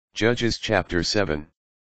Judges chapter 7.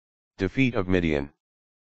 Defeat of Midian.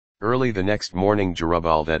 Early the next morning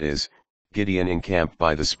Jerubbaal, that is, Gideon, encamped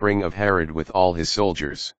by the spring of Harod with all his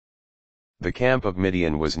soldiers. The camp of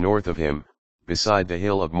Midian was north of him, beside the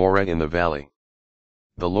hill of Moreh in the valley.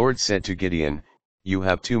 The Lord said to Gideon, "You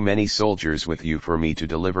have too many soldiers with you for me to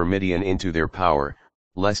deliver Midian into their power,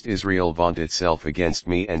 lest Israel vaunt itself against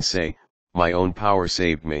me and say, My own power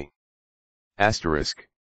saved me." Asterisk.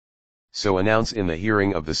 So announce in the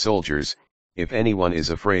hearing of the soldiers, if anyone is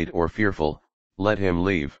afraid or fearful, let him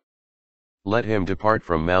leave. Let him depart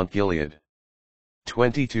from Mount Gilead.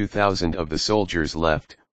 22,000 of the soldiers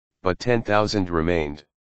left, but 10,000 remained.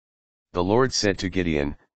 The Lord said to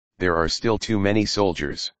Gideon, "There are still too many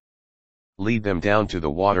soldiers. Lead them down to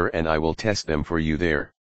the water and I will test them for you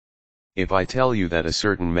there. If I tell you that a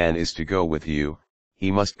certain man is to go with you,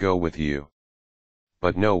 he must go with you.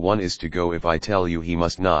 But no one is to go if I tell you he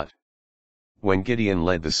must not." When Gideon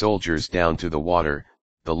led the soldiers down to the water,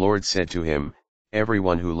 the Lord said to him,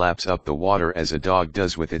 "Everyone who laps up the water as a dog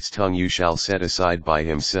does with its tongue you shall set aside by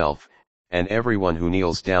himself, and everyone who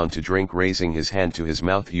kneels down to drink raising his hand to his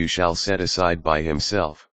mouth you shall set aside by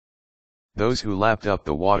himself." Those who lapped up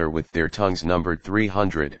the water with their tongues numbered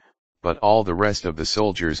 300, but all the rest of the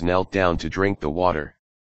soldiers knelt down to drink the water.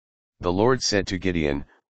 The Lord said to Gideon,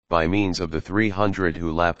 "By means of the 300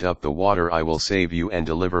 who lapped up the water I will save you and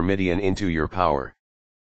deliver Midian into your power.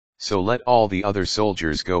 So let all the other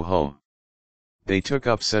soldiers go home." They took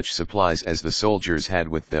up such supplies as the soldiers had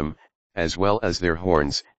with them, as well as their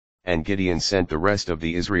horns, and Gideon sent the rest of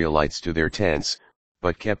the Israelites to their tents,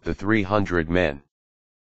 but kept the 300 men.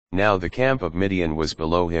 Now the camp of Midian was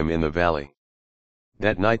below him in the valley.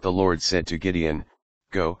 That night the Lord said to Gideon,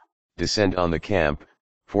 "Go, descend on the camp,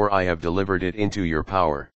 for I have delivered it into your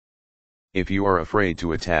power. If you are afraid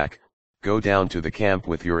to attack, go down to the camp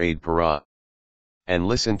with your aide Parah. And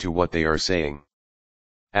listen to what they are saying.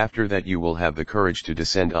 After that you will have the courage to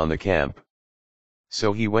descend on the camp."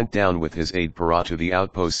 So he went down with his aide Parah to the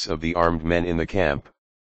outposts of the armed men in the camp.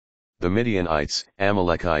 The Midianites,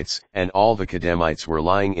 Amalekites, and all the Kedemites were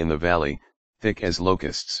lying in the valley, thick as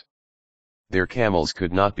locusts. Their camels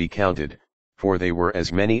could not be counted, for they were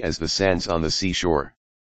as many as the sands on the seashore.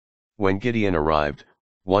 When Gideon arrived,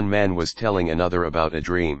 one man was telling another about a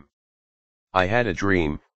dream. "I had a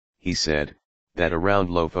dream," he said, "that a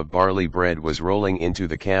round loaf of barley bread was rolling into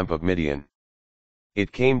the camp of Midian.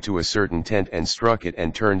 It came to a certain tent and struck it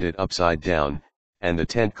and turned it upside down, and the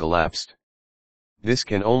tent collapsed. This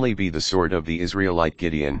can only be the sword of the Israelite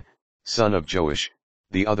Gideon, son of Joash,"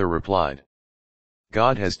 the other replied.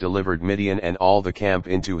 "God has delivered Midian and all the camp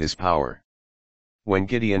into his power." When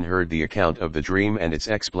Gideon heard the account of the dream and its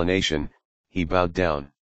explanation, he bowed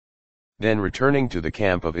down. Then returning to the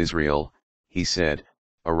camp of Israel, he said,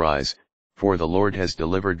 "Arise, for the Lord has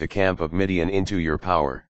delivered the camp of Midian into your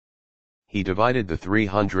power." He divided the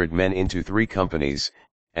 300 men into 3 companies,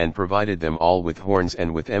 and provided them all with horns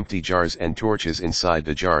and with empty jars and torches inside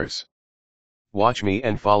the jars. "Watch me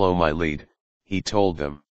and follow my lead," he told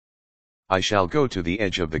them. "I shall go to the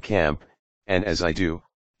edge of the camp, and as I do,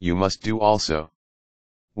 you must do also.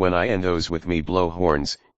 When I and those with me blow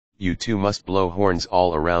horns, you too must blow horns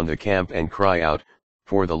all around the camp and cry out,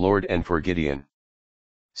 'For the Lord and for Gideon.'"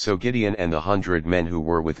 So Gideon and the 100 men who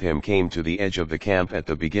were with him came to the edge of the camp at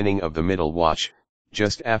the beginning of the middle watch,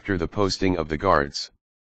 just after the posting of the guards.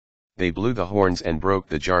 They blew the horns and broke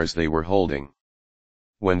the jars they were holding.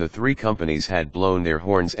 When the 3 companies had blown their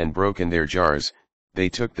horns and broken their jars, they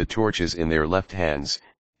took the torches in their left hands,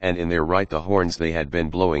 and in their right the horns they had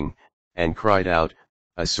been blowing, and cried out,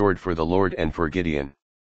 "A sword for the Lord and for Gideon."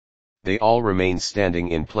 They all remained standing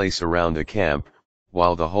in place around the camp,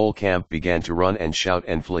 while the whole camp began to run and shout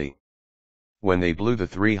and flee. When they blew the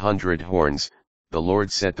 300 horns, the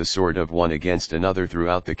Lord set the sword of one against another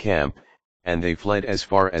throughout the camp, and they fled as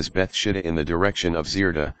far as Beth-shittah in the direction of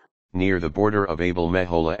Zerdah, near the border of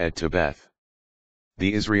Abel-Meholah at Tebeth.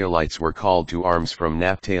 The Israelites were called to arms from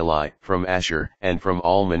Naphtali, from Asher, and from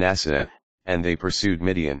all Manasseh, and they pursued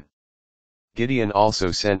Midian. Gideon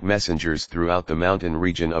also sent messengers throughout the mountain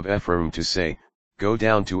region of Ephraim to say, "Go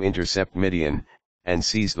down to intercept Midian, and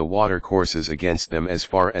seize the water courses against them as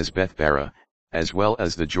far as Bethbara, as well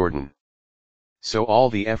as the Jordan." So all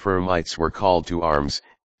the Ephraimites were called to arms,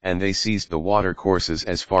 and they seized the water courses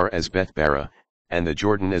as far as Bethbara, and the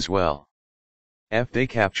Jordan as well. They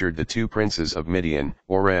captured the 2 princes of Midian,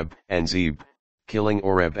 Oreb and Zeb, killing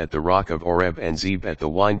Oreb at the rock of Oreb and Zeb at the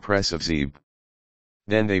winepress of Zeb.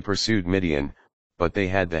 Then they pursued Midian, but they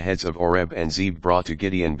had the heads of Oreb and Zeb brought to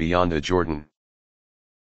Gideon beyond the Jordan.